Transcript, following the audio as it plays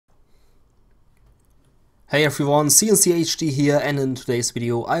Hey everyone, cncHD here, and in today's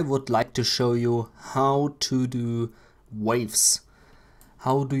video I would like to show you how to do waves.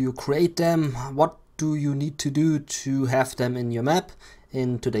 How do you create them? What do you need to do to have them in your map?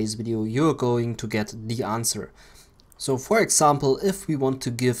 In today's video you're going to get the answer. So for example, if we want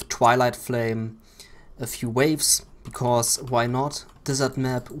to give Twilight Flame a few waves, because why not? Desert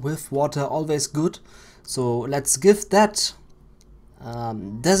map with water, always good. So let's give that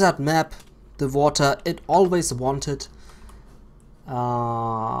desert map the water it always wanted.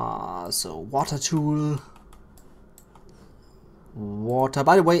 So water tool, water.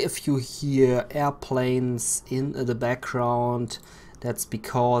 By the way, if you hear airplanes in the background, that's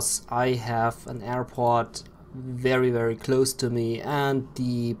because I have an airport very close to me and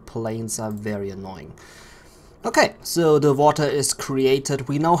the planes are very annoying. Okay, so the water is created.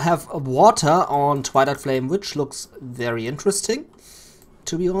 We now have a water on Twilight Flame, which looks very interesting,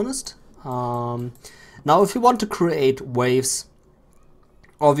 to be honest. Now if you want to create waves,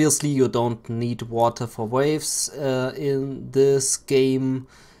 obviously you don't need water for waves in this game.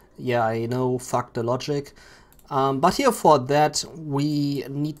 Yeah, I know, fuck the logic. But here for that we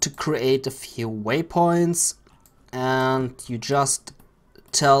need to create a few waypoints, and you just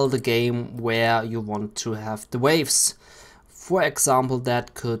tell the game where you want to have the waves. For example,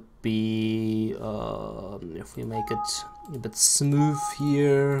 that could be, if we make it a bit smooth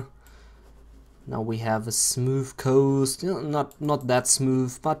here. Now we have a smooth coast, not that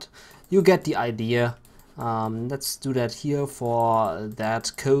smooth, but you get the idea. Let's do that here for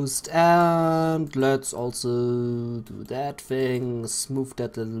that coast, and let's also do that thing, smooth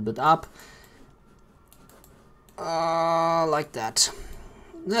that a little bit up, like that.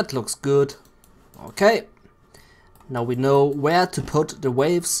 That looks good. Okay, now we know where to put the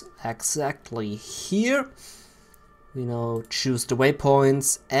waves, exactly here. We now choose the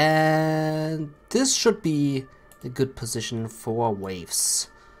waypoints, and this should be a good position for waves.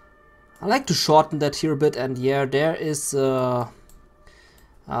 I like to shorten that here a bit, and yeah, there is a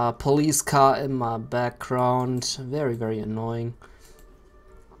police car in my background, very annoying.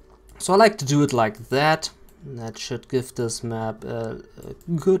 So I like to do it like that. That should give this map a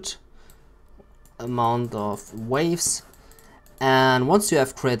good amount of waves. And once you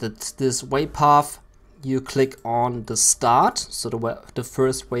have created this wave path, you click on the start, so the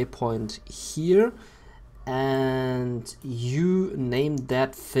first waypoint here, and you name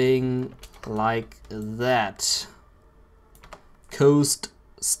that thing like that. Coast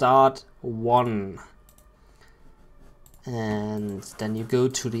start 1. And then you go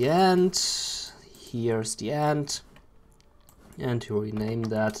to the end. Here's the end. And you rename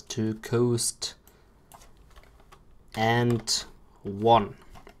that to coast end 1.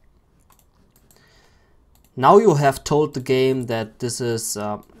 Now you have told the game that this is,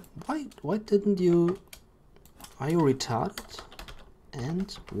 why didn't you, are you retarded?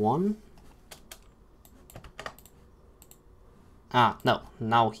 And 1? No,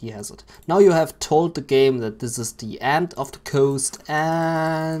 now he has it. Now you have told the game that this is the end of the coast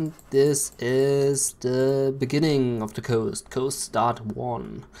and this is the beginning of the coast. Coast start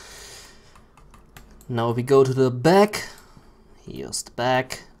 1. Now we go to the back. Here's the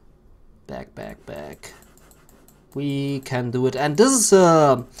back. Back. We can do it, and this is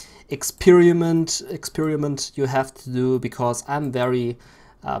a experiment you have to do, because I'm very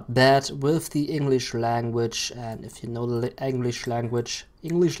bad with the English language, and if you know the English language,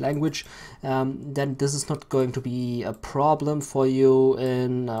 then this is not going to be a problem for you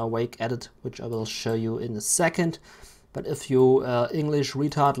in Wake Edit, which I will show you in a second. But if you English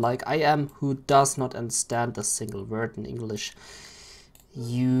retard like I am, who does not understand a single word in English,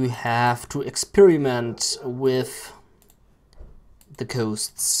 you have to experiment with the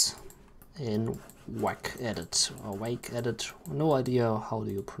coasts in Wake Edit, no idea how do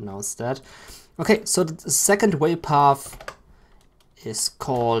you pronounce that. Okay, so the second wave path is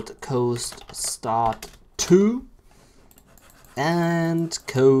called coast start 2 and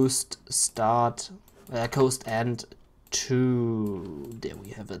coast end 2. There we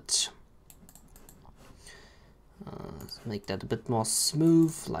have it. Let's make that a bit more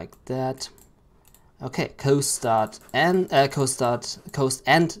smooth, like that. Okay, coast end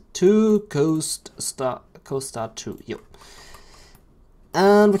 2, coast start 2. Yo.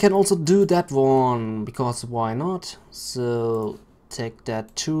 And we can also do that one, because why not? So take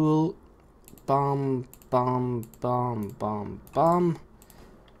that tool, bum.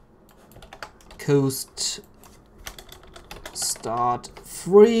 Coast start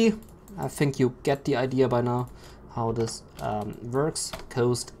 3. I think you get the idea by now how this works.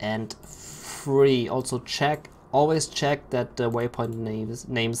 Coast end 3. Also check always check that the waypoint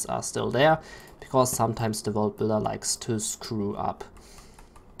names are still there, because sometimes the world builder likes to screw up.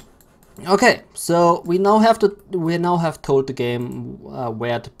 Okay, so we now have told the game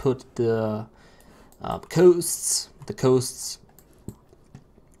where to put the coasts,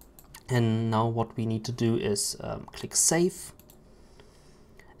 and now what we need to do is click save.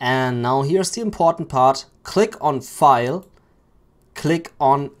 And now here's the important part: click on file, click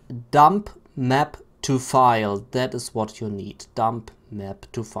on dump map to file. That is what you need, dump map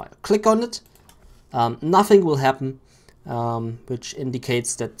to file. Click on it. Nothing will happen, which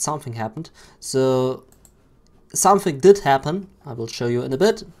indicates that something happened. So something did happen, I will show you in a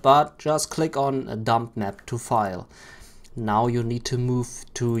bit, but just click on a dump map to file. Now you need to move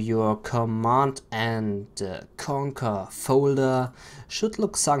to your Command and Conquer folder. Should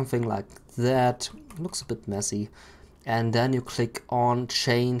look something like that. Looks a bit messy. And then you click on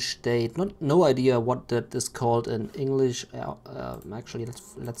change date. No idea what that is called in English. Actually,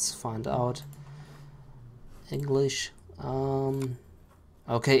 let's find out. English.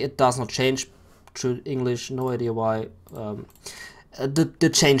 Okay, it does not change to English. No idea why. The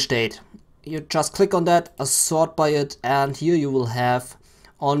change date. You just click on that, sort by it, and here you will have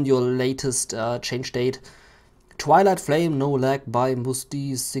on your latest change date Twilight Flame No Lag by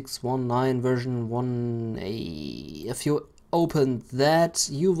Musti 619 version 1a. If you open that,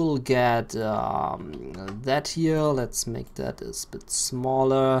 you will get that here. Let's make that a bit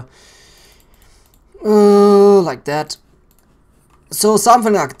smaller, like that. So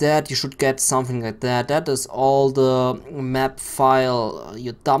something like that, you should get something like that. That is all the map file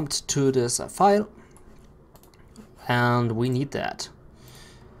you dumped to this file, and we need that.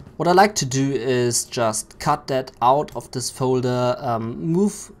 What I like to do is just cut that out of this folder,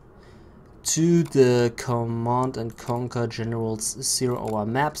 move to the Command and Conquer Generals 0 Hour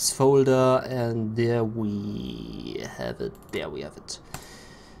Maps folder, and there we have it. There we have it.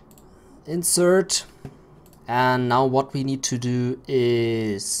 Insert. And now what we need to do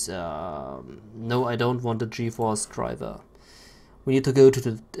is, no, I don't want the GeForce driver. We need to go to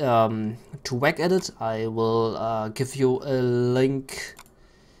the to WAGEdit. I will give you a link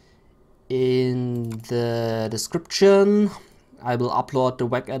in the description. I will upload the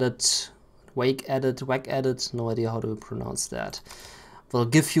WAGEdit, no idea how to pronounce that. Will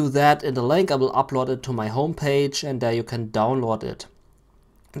give you that in the link. I will upload it to my homepage, and there you can download it.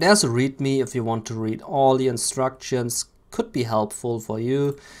 There's a README if you want to read all the instructions. Could be helpful for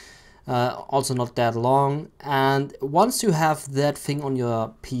you. Also not that long. And once you have that thing on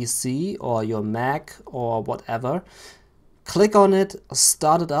your PC or your Mac or whatever, click on it,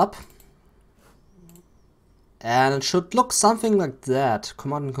 start it up, and it should look something like that.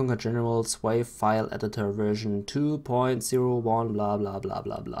 Command & Conquer Generals Wave File Editor version 2.01 blah blah blah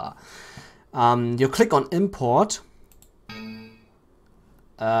blah blah. You click on import.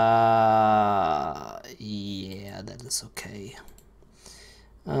 Yeah, that is okay.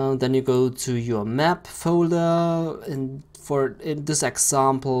 Then you go to your map folder, and in this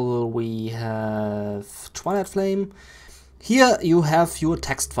example we have Twilight Flame. Here you have your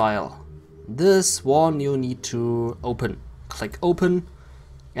text file. This one you need to open. Click open,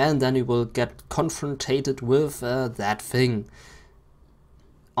 and then you will get confronted with that thing.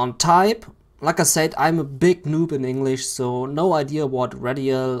 On type, like I said, I'm a big noob in English, so no idea what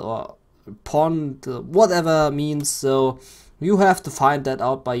radial or pond, whatever means, so you have to find that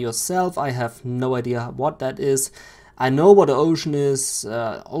out by yourself. I have no idea what that is. I know what the ocean is,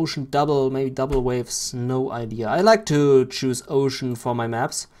 ocean double, maybe double waves, no idea. I like to choose ocean for my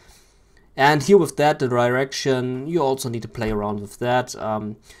maps. And here with that, the direction, you also need to play around with that.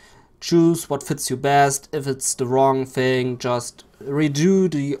 Choose what fits you best. If it's the wrong thing, just redo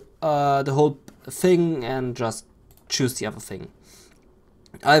the whole thing and just choose the other thing.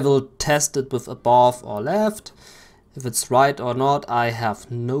 I will test it with above or left. If it's right or not, I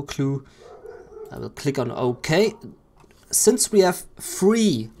have no clue. I will click on OK. Since we have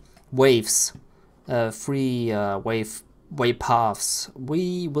three waves, wave paths,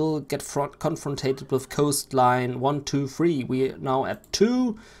 we will get confronted with coastline 1, 2, 3. We are now at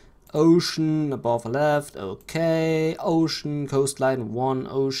 2. Ocean above or left, okay. Ocean, coastline 1,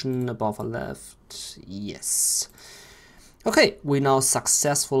 ocean above or left, yes. Okay, we now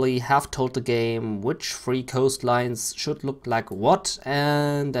successfully have told the game which 3 coastlines should look like what,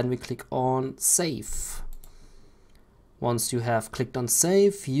 and then we click on save. Once you have clicked on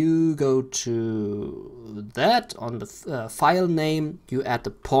save, you go to that, on the file name, you add a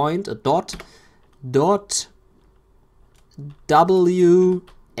point, a dot, WAK,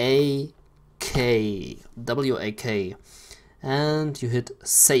 and you hit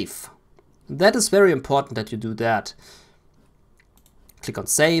save. That is very important that you do that. Click on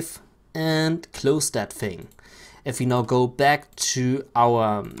save and close that thing. If we now go back to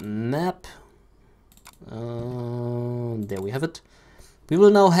our map, there we have it. We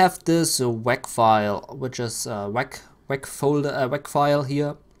will now have this WAC file, which is WAC folder, WAC file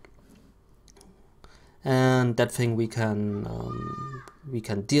here, and that thing we can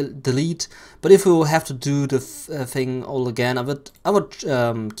delete. But if we have to do the thing all again, I would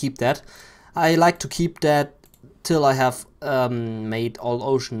keep that. I like to keep that till I have made all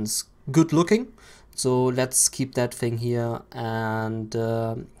oceans good looking. So let's keep that thing here and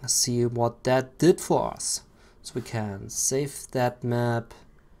see what that did for us. So we can save that map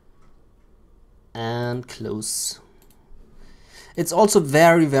and close. It's also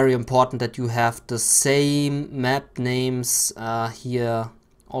very, very important that you have the same map names here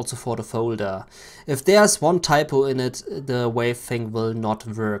also for the folder. If there's one typo in it, the wave thing will not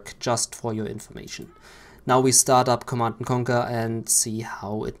work, just for your information. Now we start up Command & Conquer and see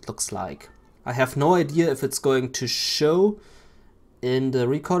how it looks like. I have no idea if it's going to show in the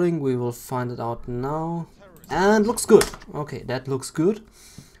recording. We will find it out now. And looks good. Okay, that looks good.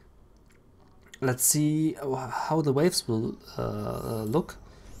 Let's see how the waves will look.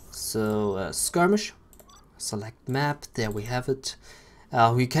 So skirmish, select map, there we have it.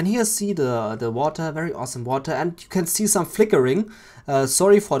 We can here see the water, very awesome water, and you can see some flickering.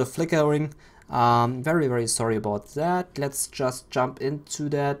 Sorry for the flickering, very, very sorry about that. Let's just jump into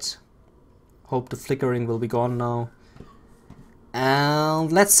that. Hope the flickering will be gone now.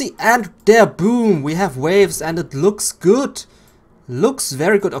 And let's see, and there, boom, we have waves and it looks good. Looks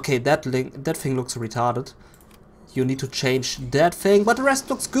very good. Okay, that thing looks retarded. You need to change that thing, but the rest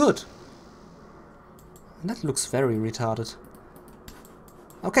looks good. That looks very retarded.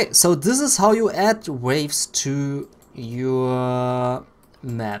 Okay, so this is how you add waves to your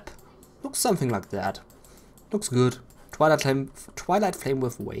map. Looks something like that. Looks good. Twilight Flame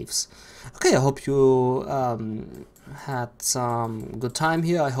with waves. Okay, I hope you had some good time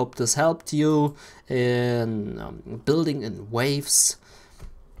here. I hope this helped you in building in waves.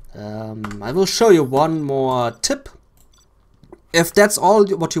 I will show you one more tip. If that's all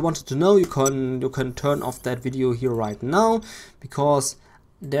what you wanted to know, you can turn off that video here right now, because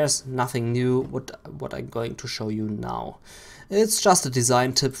there's nothing new what I'm going to show you now. It's just a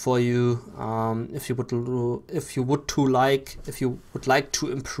design tip for you. If you would like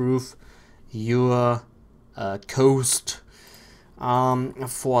to improve your coast.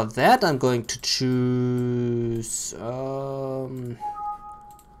 For that, I'm going to choose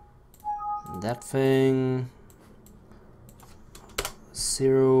that thing.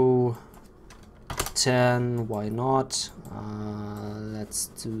 0, 10, why not? Let's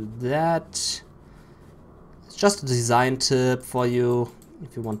do that. It's just a design tip for you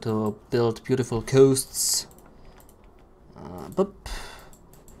if you want to build beautiful coasts. Boop.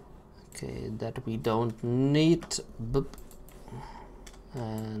 Okay, that we don't need. Boop.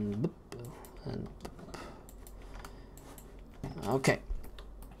 And boop. And boop. Okay.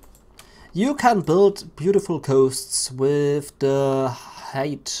 You can build beautiful coasts with the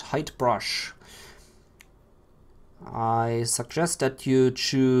height brush. I suggest that you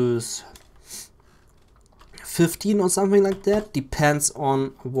choose 15 or something like that. Depends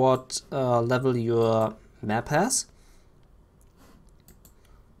on what level your map has.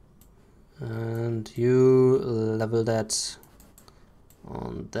 And you level that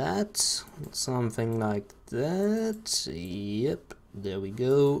on that. Something like that. Yep, there we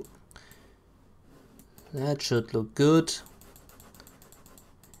go. That should look good.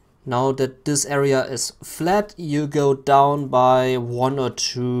 Now that this area is flat, you go down by 1 or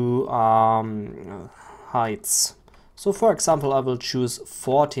 2 heights. So for example, I will choose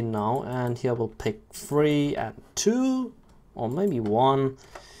 14 now, and here I will pick 3 and 2, or maybe 1.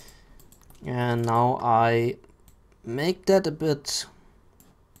 And now I make that a bit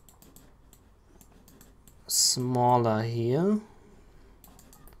smaller here.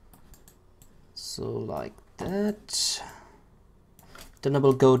 So like that. Then I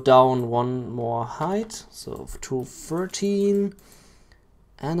will go down 1 more height, so to 13.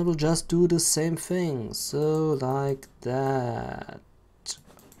 And I will just do the same thing, so like that.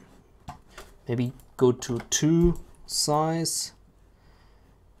 Maybe go to 2 size.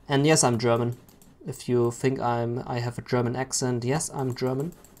 And yes, I'm German. If you think I have a German accent, yes, I'm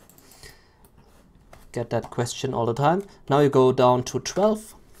German. Get that question all the time. Now you go down to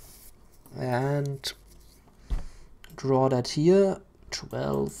 12 and draw that here.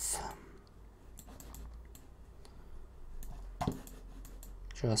 12.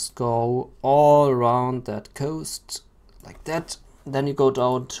 Just go all around that coast like that. Then you go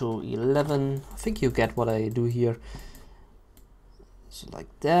down to 11. I think you get what I do here. So like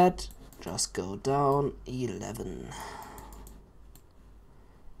that, just go down 11.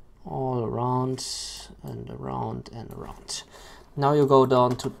 All around and around and around. Now you go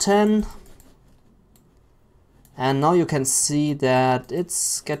down to 10. And now you can see that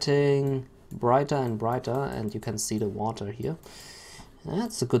it's getting brighter and brighter, and you can see the water here.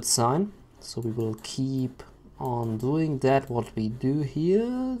 That's a good sign. So we will keep on doing that, what we do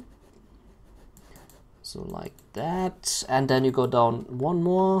here. So like that. And then you go down one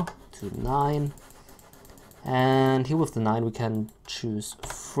more to 9. And here with the 9 we can choose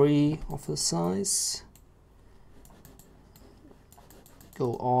 3 of the size.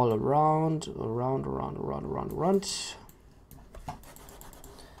 Go all around.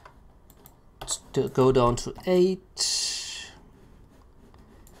 To go down to 8.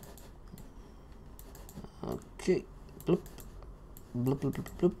 Okay. Bloop. Bloop, bloop, bloop,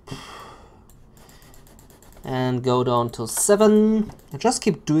 bloop. And go down to 7. Just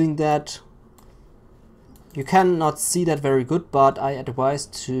keep doing that. You cannot see that very good, but I advise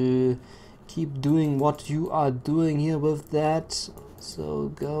to keep doing what you are doing here with that.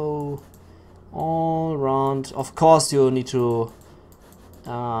 So go all around. Of course you need to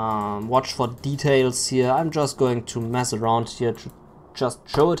watch for details here. I'm just going to mess around here to just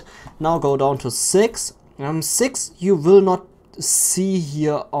show it. Now go down to 6. 6 you will not see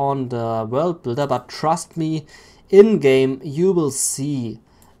here on the world builder, but trust me, in game you will see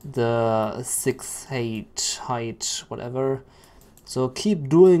the 6th height, whatever. So keep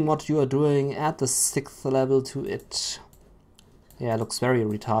doing what you are doing, add the 6th level to it. Yeah, it looks very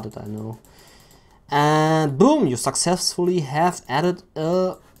retarded, I know. And boom, you successfully have added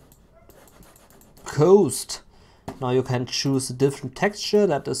a coast. Now you can choose a different texture.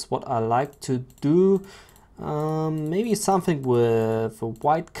 That is what I like to do. Maybe something with a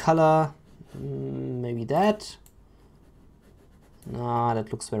white color, maybe that. Nah,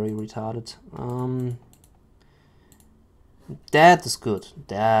 that looks very retarded. That is good.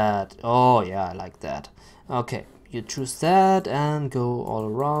 That, oh yeah, I like that. Okay, you choose that and go all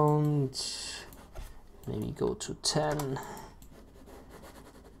around. Maybe go to 10.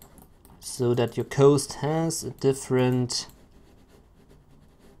 So that your coast has a different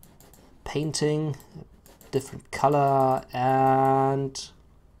painting, a different color, and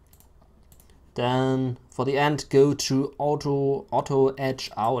then for the end go to auto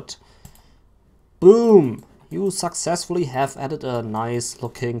edge out. Boom! You successfully have added a nice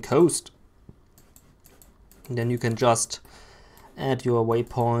looking coast. And then you can just add your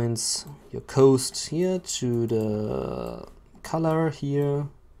waypoints, your coast here to the color here,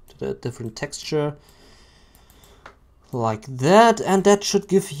 to the different texture, like that, and that should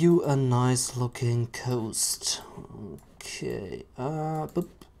give you a nice looking coast. Okay, boop,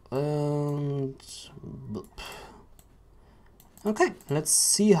 and boop. Okay, let's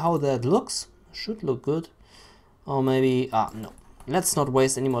see how that looks. Should look good. Or maybe, no. Let's not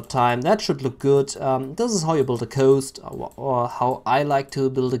waste any more time. That should look good. This is how you build a coast, or how I like to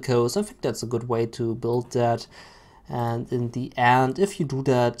build a coast. I think that's a good way to build that. And in the end, if you do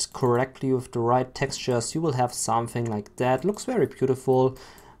that correctly with the right textures, you will have something like that. Looks very beautiful.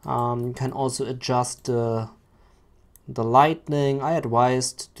 You can also adjust the lighting. I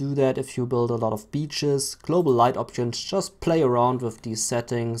advise to do that if you build a lot of beaches. Global light options, just play around with these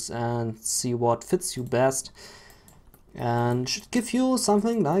settings and see what fits you best. And should give you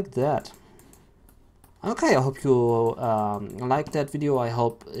something like that. Okay, I hope you liked that video. I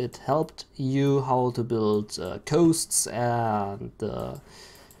hope it helped you how to build coasts and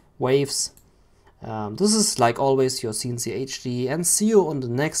waves. This is like always your cncHD, and see you on the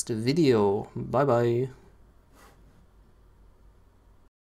next video. Bye bye.